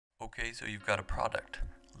Okay, so you've got a product.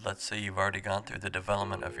 Let's say you've already gone through the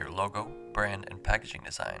development of your logo, brand, and packaging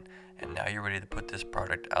design, and now you're ready to put this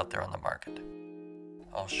product out there on the market.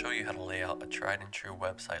 I'll show you how to lay out a tried and true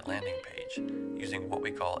website landing page using what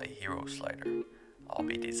we call a hero slider. I'll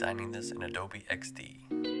be designing this in Adobe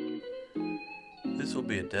XD. This will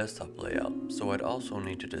be a desktop layout, so I'd also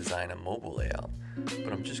need to design a mobile layout,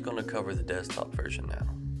 but I'm just going to cover the desktop version now.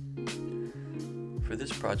 For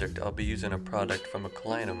this project, I'll be using a product from a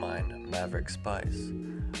client of mine, Maverick Spice.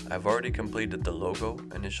 I've already completed the logo,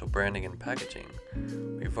 initial branding, and packaging.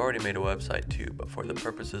 We've already made a website too, but for the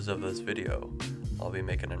purposes of this video, I'll be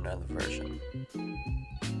making another version.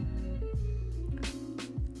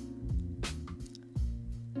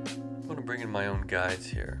 I'm going to bring in my own guides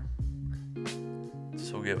here.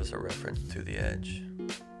 This will give us a reference to the edge.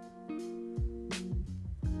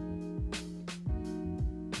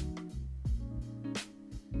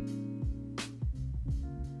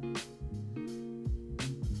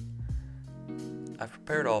 I've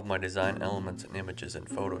prepared all of my design elements and images in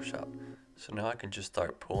Photoshop, so now I can just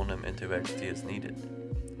start pulling them into XD as needed.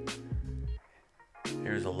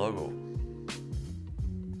 Here's a logo.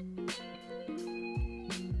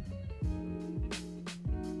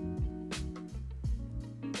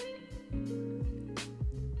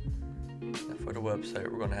 Now for the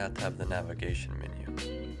website, we're going to have the navigation menu.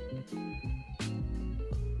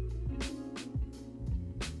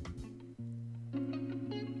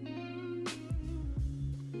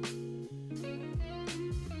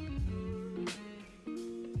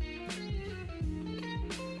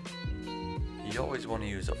 You always want to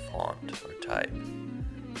use a font or type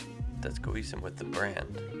that's cohesive with the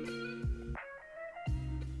brand.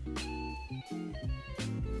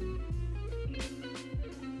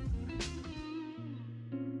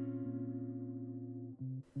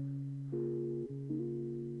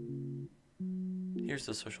 Here's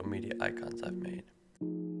the social media icons I've made.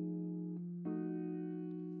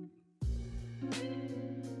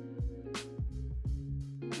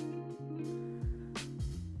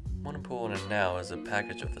 What I'm pulling in now is a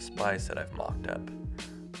package of the spice that I've mocked up.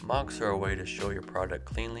 Mocks are a way to show your product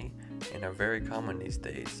cleanly and are very common these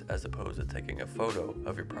days, as opposed to taking a photo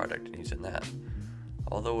of your product and using that.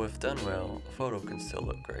 Although if done well, a photo can still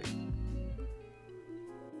look great.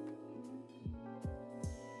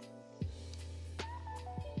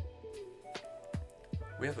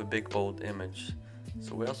 We have a big bold image,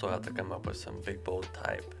 so we also have to come up with some big bold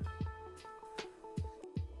type.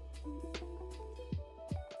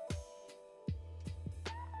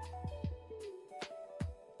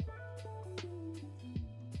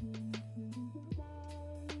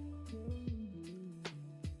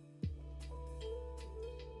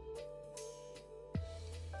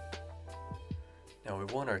 Now we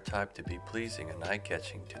want our type to be pleasing and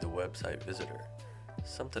eye-catching to the website visitor,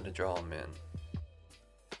 something to draw them in.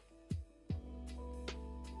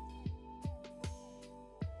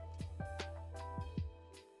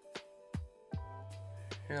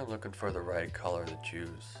 Here I'm looking for the right color to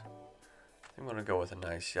choose. I'm going to go with a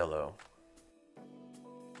nice yellow.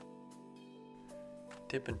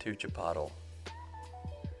 Dip into chipotle.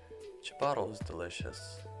 Chipotle is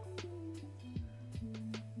delicious.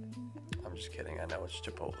 I'm just kidding, I know it's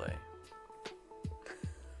Chipotle.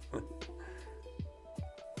 I'm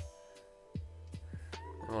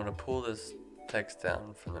going to pull this text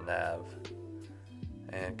down from the nav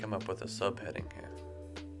and come up with a subheading here.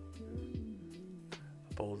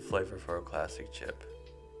 A bold flavor for a classic chip.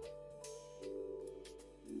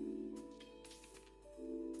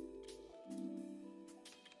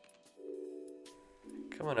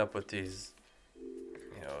 Coming up with these,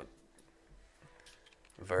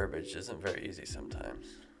 verbiage isn't very easy sometimes.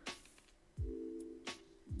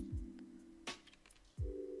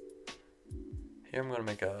 Here I'm going to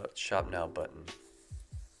make a Shop Now button.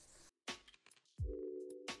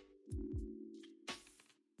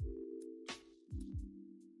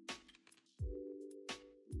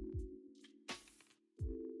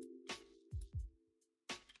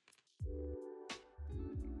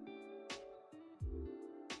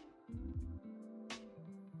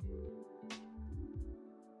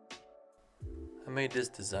 I made this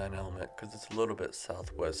design element because it's a little bit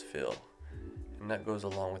Southwest feel, and that goes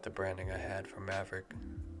along with the branding I had for Maverick.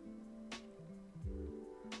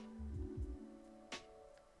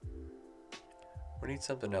 We need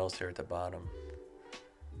something else here at the bottom,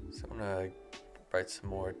 so I'm going to write some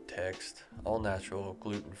more text, all natural,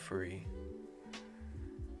 gluten-free,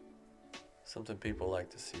 something people like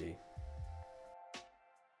to see.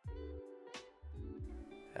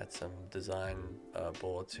 Add some design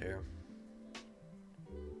bullets here.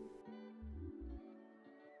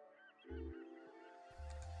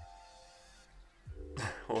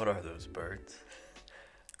 What are those birds?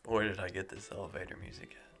 Where did I get this elevator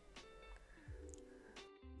music at?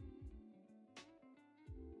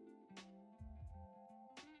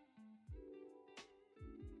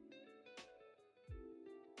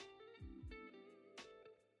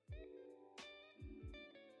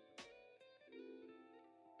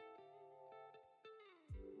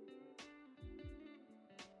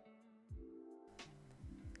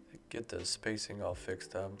 Get the spacing all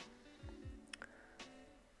fixed up.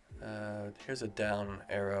 Here's a down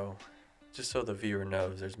arrow, just so the viewer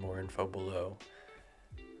knows there's more info below.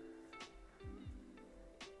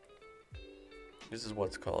 This is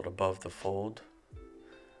what's called above the fold,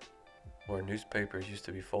 where newspapers used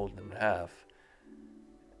to be folded in half,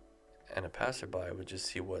 and a passerby would just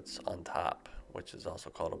see what's on top, which is also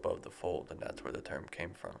called above the fold, and that's where the term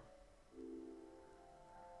came from.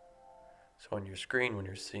 So on your screen, when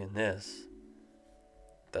you're seeing this,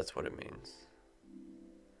 that's what it means.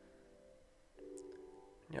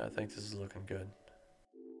 Yeah, I think this is looking good.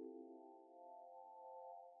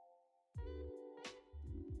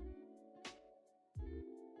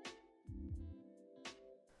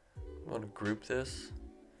 I'm going to group this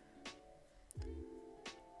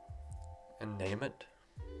and name it.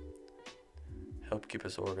 Help keep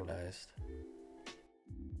us organized.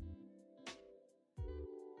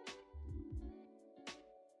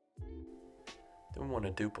 Then we want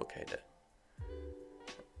to duplicate it.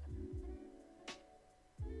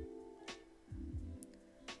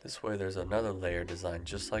 This way there's another layer designed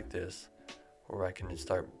just like this, where I can just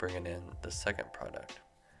start bringing in the second product.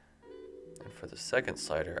 And for the second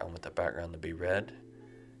slider, I want the background to be red.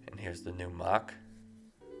 And here's the new mock.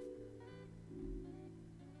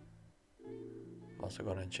 I'm also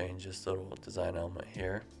going to change this little design element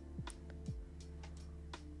here.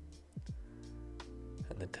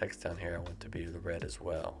 And the text down here I want to be the red as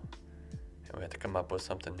well. And we have to come up with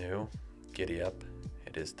something new. Giddy up.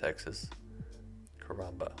 It is Texas.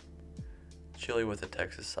 Caramba. Chili with a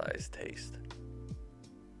Texas-sized taste.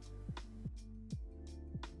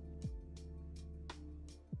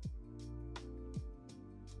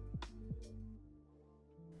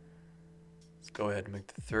 Let's go ahead and make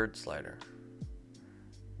the third slider.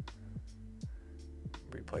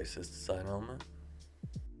 Replace this design element.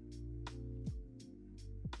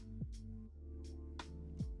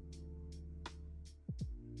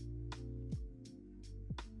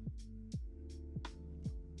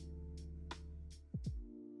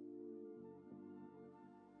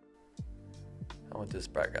 I want this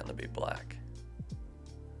background to be black.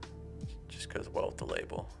 Just goes well with the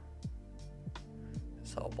label.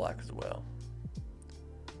 It's all black as well.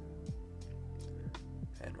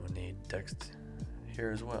 And we'll need text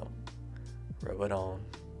here as well. Rub it on,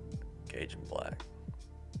 gauge in black.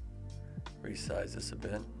 Resize this a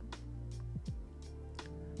bit.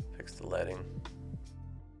 Fix the lighting.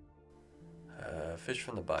 Fish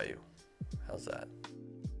from the bayou. How's that?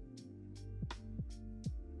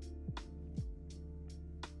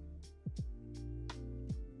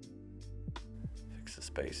 Fix the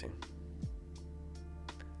spacing.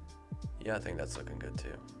 Yeah, I think that's looking good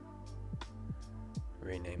too.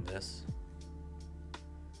 Rename this.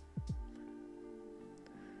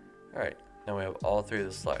 Alright, now we have all three of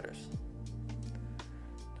the sliders.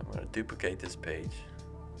 I'm going to duplicate this page.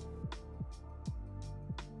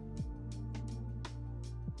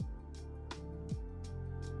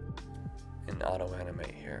 And auto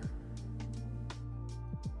animate here.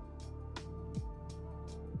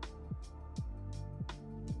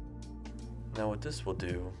 Now what this will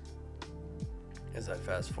do, as I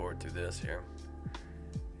fast forward through this here,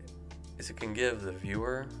 is it can give the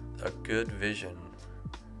viewer a good vision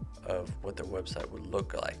of what their website would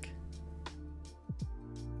look like.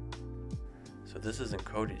 So this isn't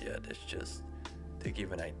coded yet, it's just to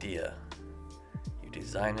give an idea. You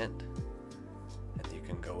design it, and you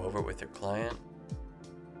can go over it with your client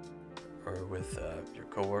or with your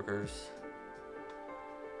coworkers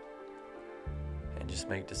and just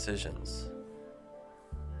make decisions.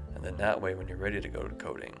 And then that way, when you're ready to go to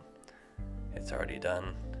coding, it's already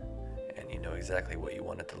done and you know exactly what you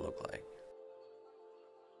want it to look like.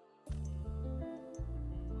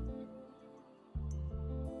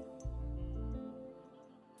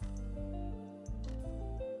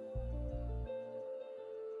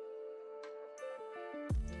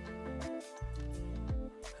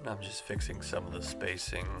 And I'm just fixing some of the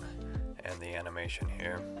spacing and the animation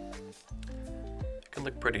here. It can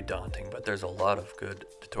look pretty daunting, but there's a lot of good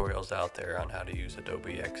tutorials out there on how to use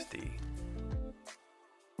Adobe XD.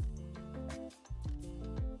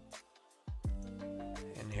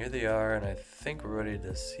 And here they are, and I think we're ready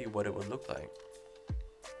to see what it would look like.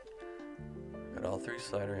 at all 3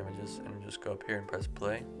 slider images and just go up here and press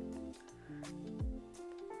play.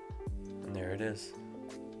 And there it is.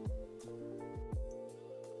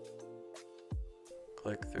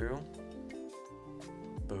 Click through.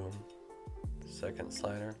 Boom. Second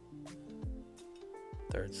slider.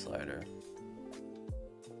 Third slider.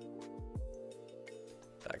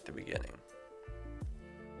 Back to beginning.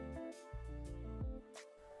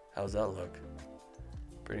 How's that look?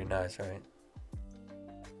 Pretty nice, right?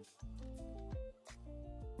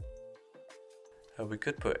 We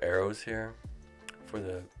could put arrows here for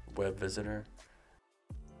the web visitor.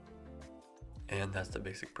 And that's the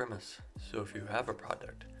basic premise. So if you have a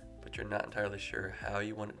product, but you're not entirely sure how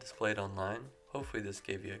you want it displayed online, hopefully this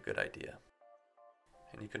gave you a good idea.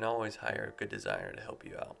 And you can always hire a good designer to help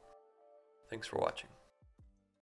you out. Thanks for watching.